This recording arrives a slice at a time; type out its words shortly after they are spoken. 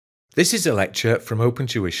This is a lecture from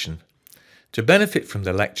OpenTuition. To benefit from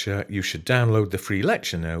the lecture, you should download the free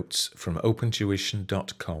lecture notes from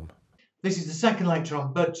opentuition.com. This is the second lecture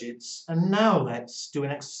on budgets, and now let's do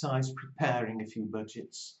an exercise preparing a few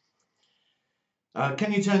budgets.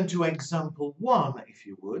 Can you turn to example 1, if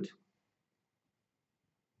you would?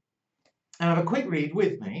 And have a quick read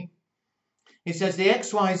with me. It says the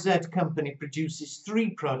XYZ company produces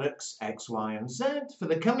 3 products, X, Y and Z, for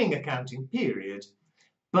the coming accounting period.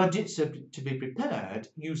 Budgets are to be prepared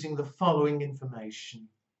using the following information.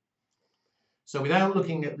 So without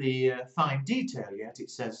looking at the fine detail yet, it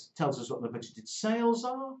tells us what the budgeted sales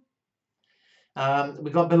are.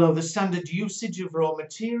 We've got below the standard usage of raw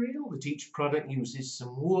material, that each product uses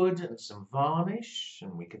some wood and some varnish,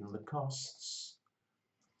 and we give them the costs.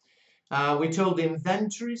 We're told the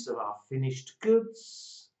inventories of our finished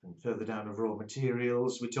goods, and further down of raw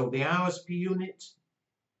materials, we're told the hours per unit,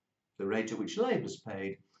 the rate at which labour is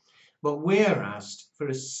paid, but we're asked for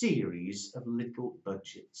a series of little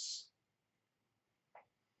budgets.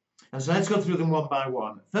 And so let's go through them one by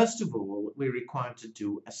one. First of all, we're required to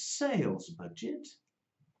do a sales budget.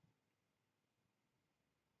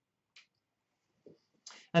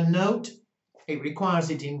 And note, it requires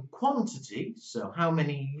it in quantity, so how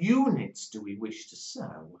many units do we wish to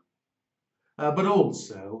sell, but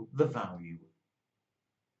also the value.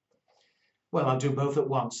 Well, I'll do both at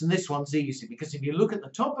once, and this one's easy because if you look at the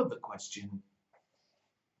top of the question,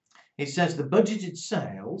 it says the budgeted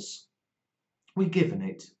sales, we're given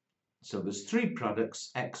it. So there's 3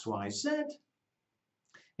 products, X, Y, Z.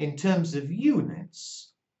 In terms of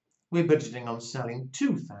units, we're budgeting on selling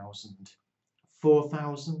 2,000,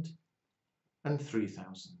 4,000 and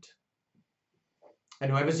 3,000.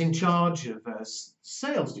 And whoever's in charge of a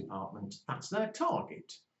sales department, that's their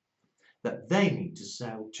target, that they need to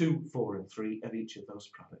sell 2, 4 and 3 of each of those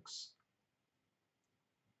products.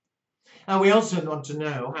 And we also want to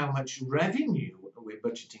know how much revenue we're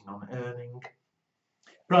budgeting on earning.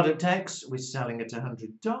 Product X, we're selling at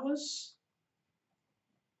 $100.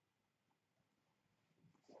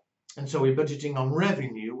 And so we're budgeting on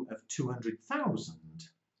revenue of 200,000.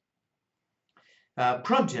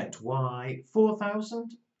 Project Y,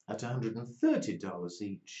 4,000 at $130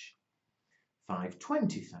 each,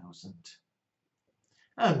 520,000.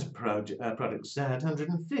 And Product Z,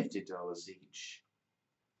 $150 each,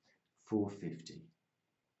 450.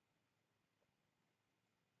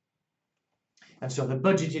 And so the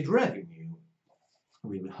budgeted revenue,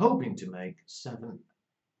 we were hoping to make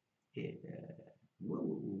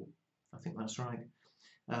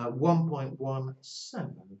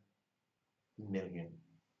 1.17 million.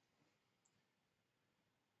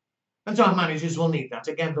 And so our managers will need that.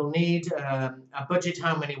 Again, they'll need a budget,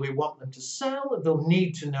 how many we want them to sell. They'll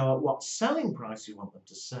need to know at what selling price we want them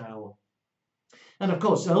to sell. And of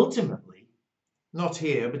course, ultimately, not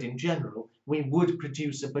here, but in general, we would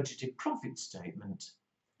produce a budgeted profit statement,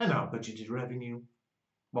 and our budgeted revenue,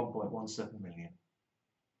 1.17 million.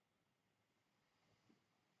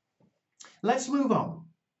 Let's move on.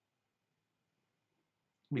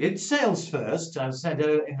 We did sales first. As I said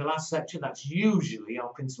in the last lecture, that's usually our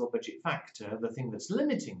principal budget factor, the thing that's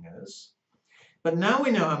limiting us. But now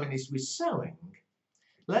we know how many we're selling.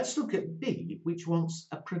 Let's look at B, which wants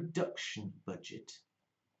a production budget.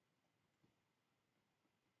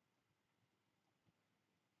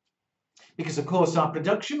 Because of course our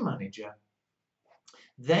production manager,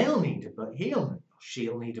 she'll need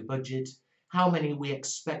a budget, how many we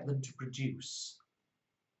expect them to produce.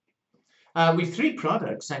 With 3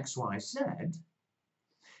 products, X, Y, Z,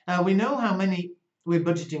 we know how many we're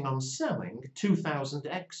budgeting on selling, 2,000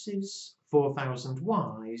 X's, 4,000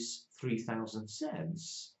 Y's, 3,000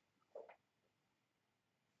 Z's.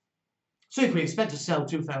 So if we expect to sell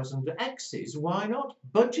 2,000 X's, why not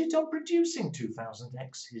budget on producing 2,000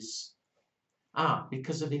 X's?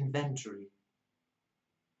 Because of inventory.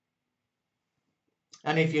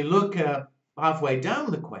 And if you look halfway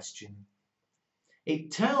down the question,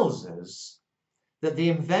 it tells us that the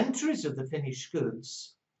inventories of the finished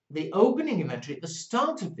goods, the opening inventory at the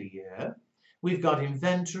start of the year, we've got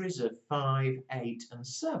inventories of 5, 8 and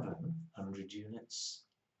 700 units.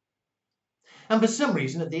 And for some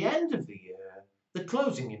reason, at the end of the year, the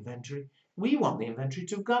closing inventory, we want the inventory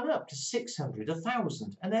to have gone up to 600,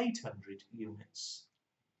 1,000 and 800 units.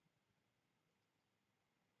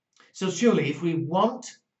 So surely if we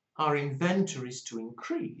want our inventories to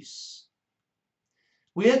increase,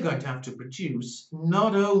 we are going to have to produce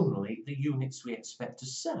not only the units we expect to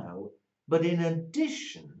sell, but in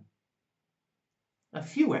addition, a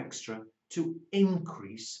few extra to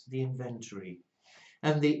increase the inventory.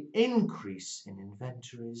 And the increase in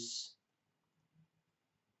inventories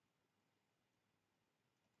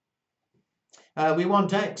We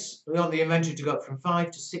want X. We want the inventory to go up from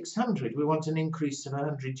 5 to 600. We want an increase of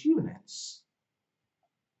 100 units.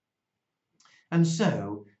 And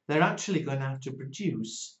so they're actually going to have to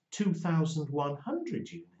produce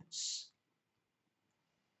 2,100 units.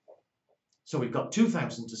 So we've got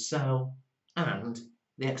 2,000 to sell and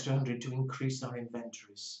the extra 100 to increase our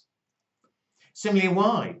inventories. Similarly,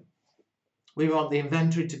 Y. We want the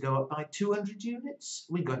inventory to go up by 200 units.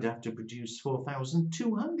 We're going to have to produce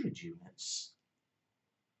 4,200 units.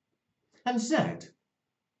 And Z.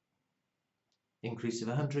 Increase of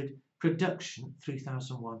 100, production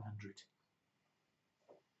 3,100.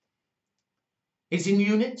 It's in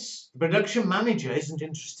units. The production manager isn't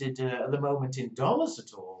interested at the moment in dollars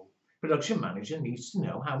at all. Production manager needs to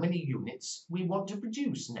know how many units we want to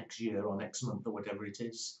produce next year or next month or whatever it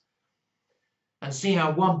is. And see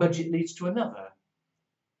how one budget leads to another.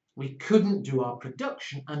 We couldn't do our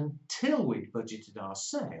production until we'd budgeted our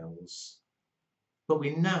sales. But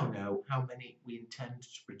we now know how many we intend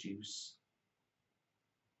to produce.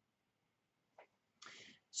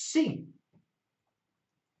 C.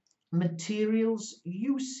 Materials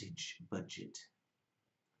usage budget.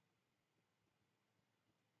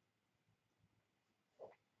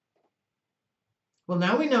 Well,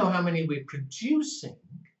 now we know how many we're producing,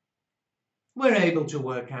 we're able to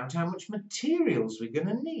work out how much materials we're going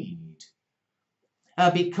to need.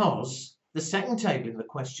 Because the second table in the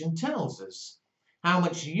question tells us how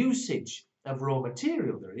much usage of raw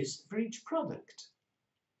material there is for each product.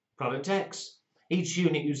 Product X, each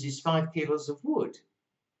unit uses 5 kilos of wood.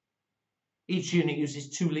 Each unit uses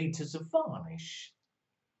 2 litres of varnish.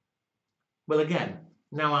 Well, again,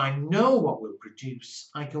 now I know what we'll produce,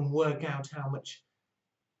 I can work out how much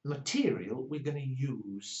material we're going to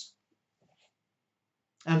use.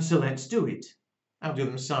 And so let's do it. I'll do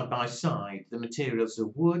them side by side. The materials are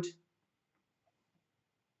wood,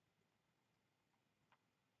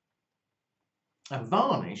 and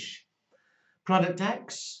varnish. Product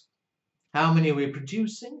X, how many are we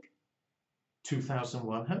producing?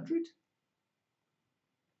 2,100.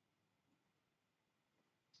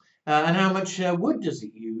 And how much wood does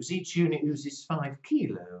it use? Each unit uses 5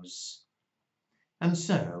 kilos. And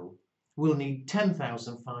so we'll need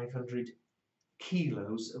 10,500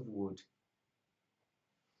 kilos of wood.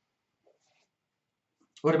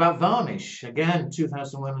 What about varnish? Again,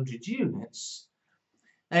 2,100 units.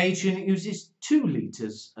 Each unit uses 2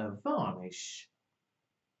 litres of varnish.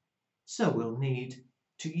 So we'll need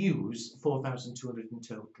to use 4,200 in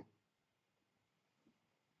total.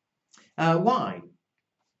 Y.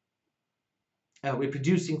 We're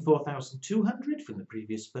producing 4,200 from the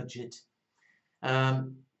previous budget.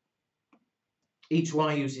 Each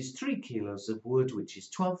Y uses 3 kilos of wood, which is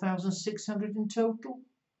 12,600 in total.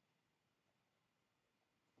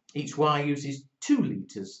 Each Y uses 2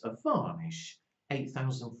 litres of varnish,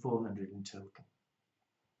 8,400 in total.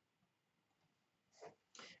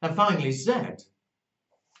 And finally, Z.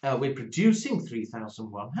 We're producing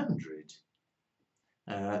 3,100.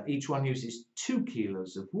 Each one uses 2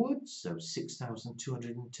 kilos of wood, so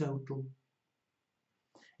 6,200 in total.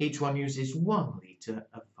 Each one uses 1 litre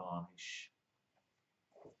of varnish.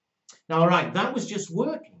 Now, all right, that was just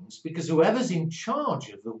workings, because whoever's in charge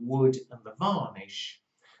of the wood and the varnish,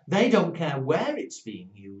 they don't care where it's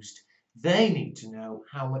being used. They need to know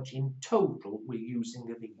how much in total we're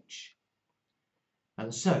using of each.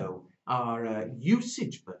 And so our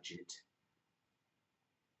usage budget,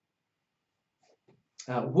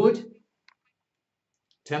 wood,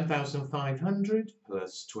 10,500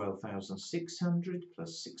 plus 12,600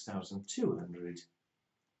 plus 6,200,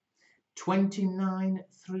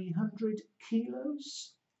 29,300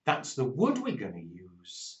 kilos. That's the wood we're going to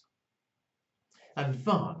use. And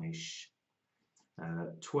varnish,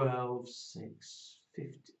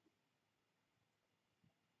 12,650.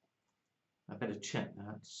 I better check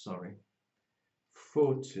that, sorry.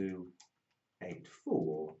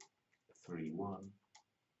 428431.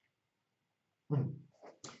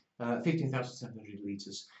 15,700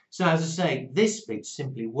 litres. So as I say, this bit's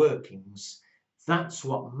simply workings. That's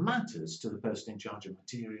what matters to the person in charge of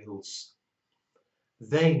materials.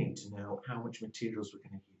 They need to know how much materials we're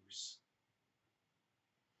going to use.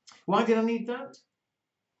 Why did I need that?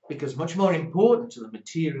 Because much more important to the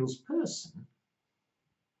materials person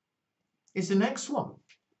is the next one.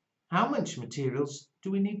 How much materials do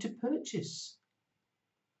we need to purchase?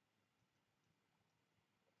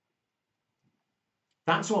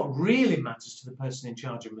 That's what really matters to the person in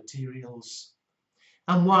charge of materials.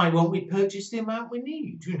 And why won't we purchase the amount we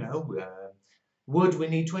need? You know, wood, we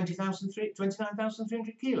need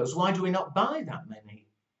 29,300 kilos. Why do we not buy that many?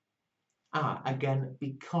 Again,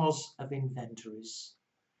 because of inventories.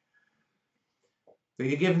 But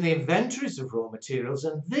you're given the inventories of raw materials,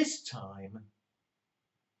 and this time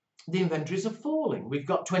the inventories are falling. We've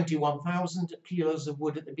got 21,000 kilos of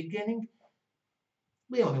wood at the beginning.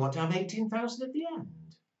 We only want to have 18,000 at the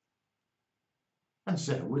end. And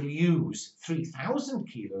so we'll use 3,000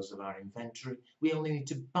 kilos of our inventory. We only need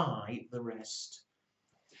to buy the rest.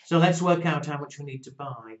 So let's work out how much we need to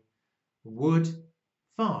buy. Wood,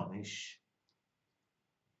 varnish.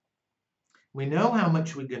 We know how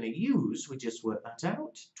much we're going to use. We just work that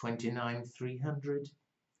out. 29,300,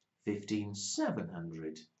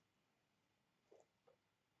 15,700.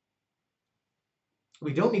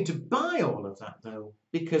 We don't need to buy all of that though,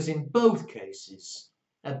 because in both cases,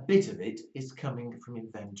 a bit of it is coming from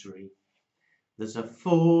inventory. There's a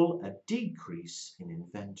fall, a decrease in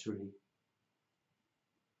inventory.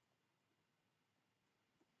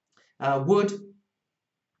 Wood,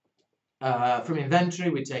 from inventory,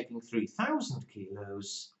 we're taking 3,000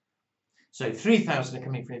 kilos. So if 3,000 are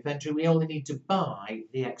coming from inventory, we only need to buy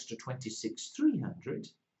the extra 26,300.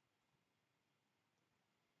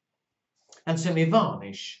 And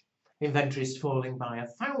semi-varnish, inventory is falling by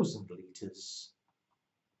 1,000 litres.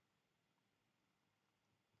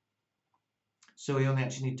 So we only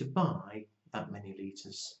actually need to buy that many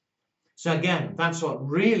litres. So again, that's what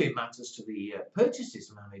really matters to the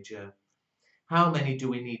purchases manager. How many do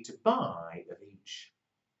we need to buy of each?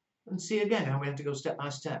 And see again how we have to go step by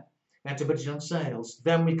step. We have to budget on sales,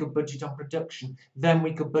 then we could budget on production, then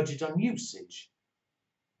we could budget on usage.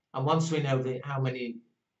 And once we know how many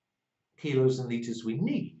kilos and litres we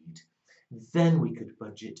need, then we could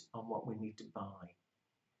budget on what we need to buy.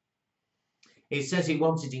 It says it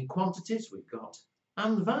wants it in quantities, we've got,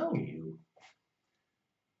 and value.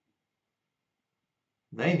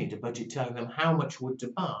 They need a budget telling them how much wood to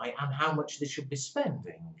buy and how much they should be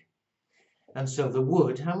spending. And so the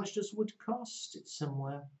wood, how much does wood cost? It's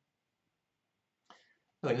somewhere.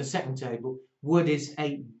 Oh, in the second table, wood is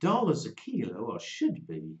 $8 a kilo, or should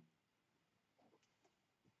be.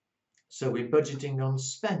 So we're budgeting on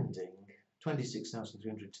spending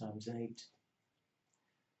 26,300 times 8.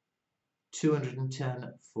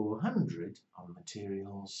 210,400 on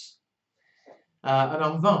materials. And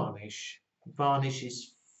on varnish, varnish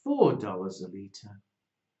is $4 a litre.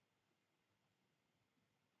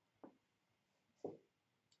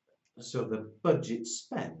 So the budget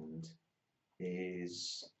spend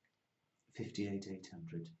is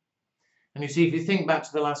 58,800. And you see, if you think back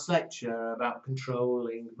to the last lecture about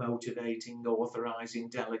controlling, motivating, authorising,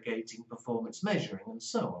 delegating, performance measuring, and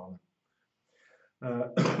so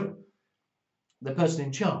on, the person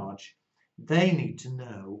in charge, they need to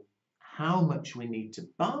know how much we need to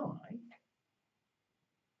buy.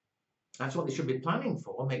 That's what they should be planning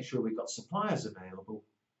for, make sure we've got suppliers available.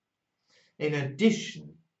 In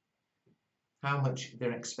addition, how much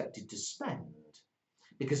they're expected to spend.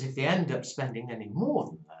 Because if they end up spending any more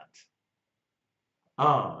than that,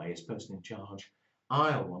 I, as person in charge,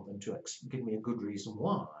 I'll want them to give me a good reason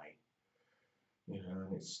why. You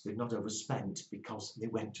know, they've not overspent because they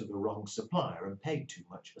went to the wrong supplier and paid too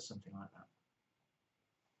much or something like that.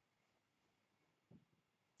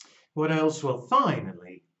 What else? Well,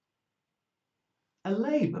 finally, a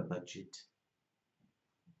labour budget.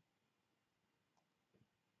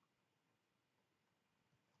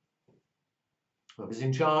 Whoever's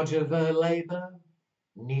in charge of labour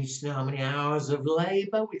needs to know how many hours of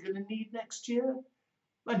labour we're going to need next year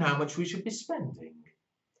and how much we should be spending.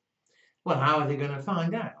 Well, how are they going to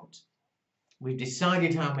find out? We've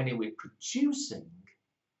decided how many we're producing.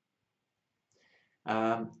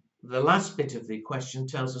 The last bit of the question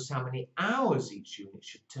tells us how many hours each unit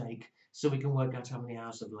should take, so we can work out how many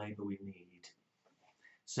hours of labour we need.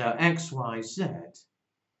 So X, Y, Z,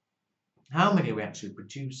 how many are we actually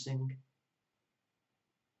producing?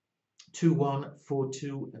 2, 1, 4,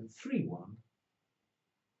 2, and 3, 1.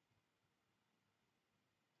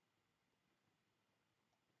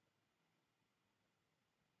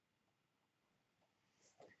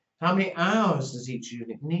 How many hours does each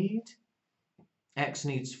unit need? X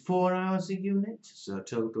needs 4 hours a unit, so a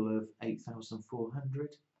total of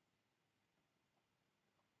 8,400.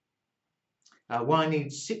 Y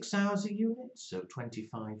needs 6 hours a unit, so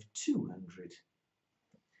 25,200.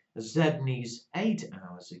 Z needs 8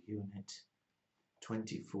 hours a unit,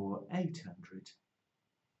 24,800.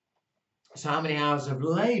 So how many hours of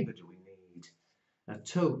labour do we need? A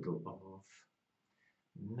total of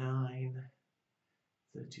 9,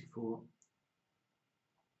 34.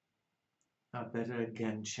 I'd better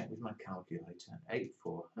again check with my calculator.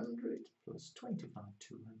 8,400 plus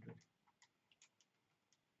 25,200.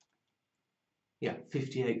 Yeah,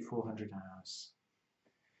 58,400 hours.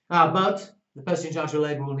 But the person in charge of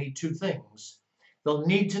labour will need 2 things. They'll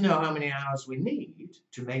need to know how many hours we need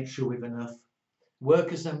to make sure we've enough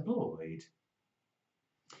workers employed.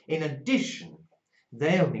 In addition,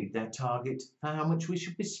 they'll need their target for how much we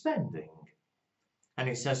should be spending. And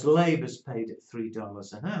it says labour's paid at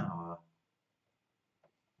 $3 an hour.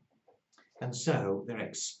 And so their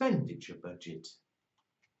expenditure budget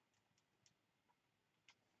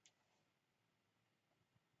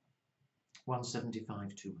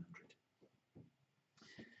 $175,200.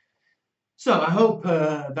 So I hope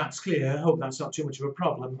that's clear. I hope that's not too much of a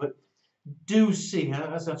problem. But do see,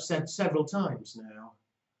 as I've said several times now,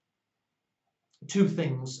 two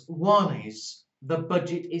things. One is the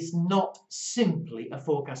budget is not simply a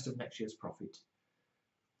forecast of next year's profit.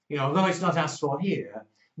 You know, although it's not asked for here,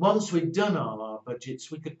 once we've done all our budgets,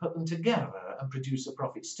 we could put them together and produce a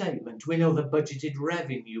profit statement. We know the budgeted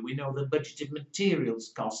revenue, we know the budgeted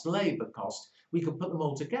materials cost, labour cost. We could put them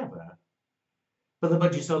all together. But the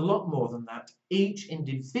budget's a lot more than that. Each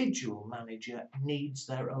individual manager needs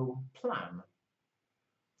their own plan.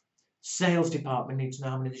 Sales department need to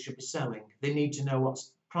know how many they should be selling. They need to know what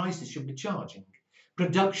price they should be charging.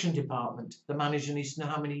 Production department, the manager needs to know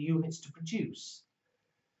how many units to produce.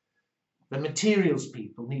 The materials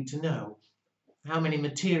people need to know how many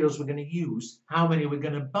materials we're going to use, how many we're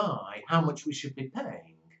going to buy, how much we should be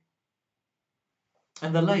paying.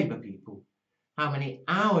 And the labour people, how many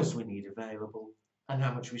hours we need available and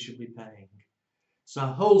how much we should be paying. So a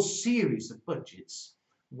whole series of budgets,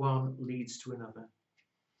 one leads to another.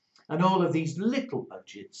 And all of these little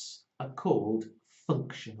budgets are called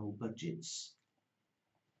functional budgets.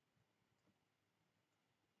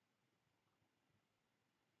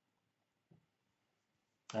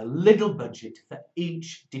 A little budget for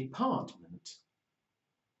each department.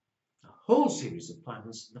 A whole series of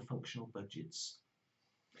plans, the functional budgets.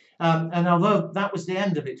 And although that was the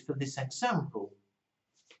end of it for this example,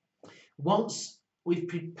 once we've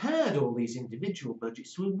prepared all these individual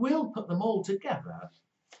budgets, we will put them all together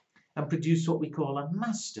and produce what we call a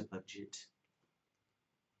master budget.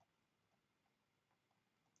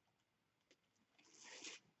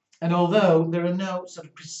 And although there are no sort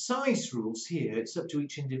of precise rules here, it's up to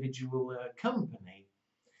each individual company,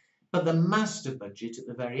 but the master budget at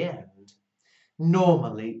the very end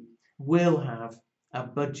normally will have a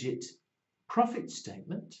budget profit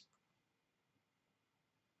statement,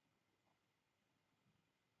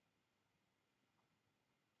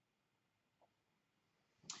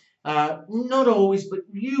 not always, but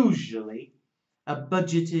usually a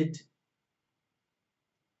budgeted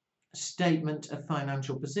statement of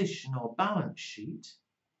financial position or balance sheet,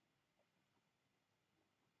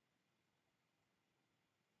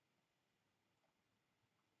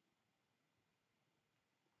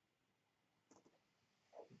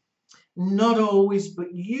 not always,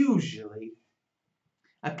 but usually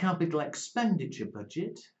a capital expenditure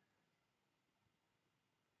budget,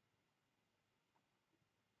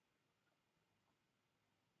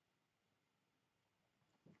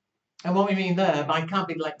 and what we mean there by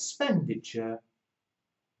capital expenditure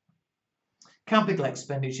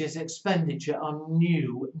is expenditure on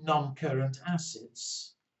new non-current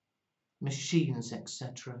assets, machines,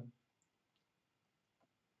 etc.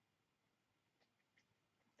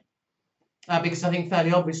 Because I think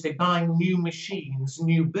fairly obviously buying new machines,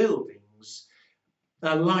 new buildings,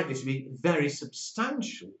 are likely to be very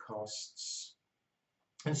substantial costs.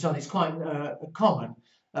 And so it's quite common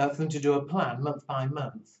for them to do a plan month by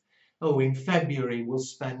month. Oh, in February we'll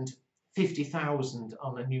spend 50,000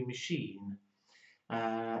 on a new machine.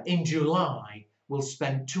 In July we'll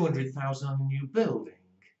spend 200,000 on a new building.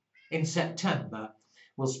 In September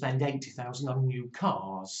we'll spend 80,000 on new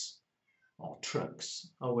cars or trucks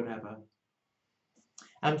or whatever.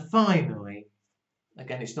 And finally,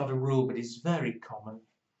 again, it's not a rule, but it's very common,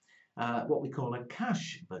 what we call a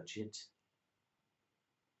cash budget.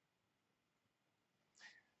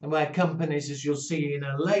 And where companies, as you'll see in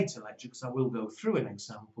a later lecture, because I will go through an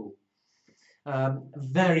example,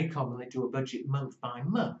 very commonly do a budget month by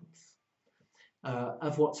month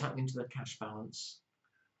of what's happening to the cash balance.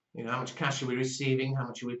 You know, how much cash are we receiving, how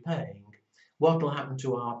much are we paying, what will happen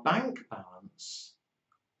to our bank balance,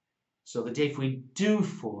 so that if we do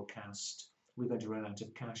forecast we're going to run out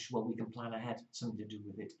of cash, well, we can plan ahead, something to do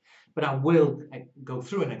with it. But I will go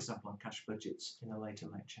through an example on cash budgets in a later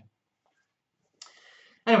lecture.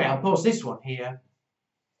 Anyway, I'll pause this one here,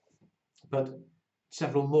 but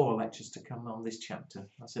several more lectures to come on this chapter.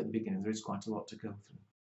 That's at the beginning, there is quite a lot to go through.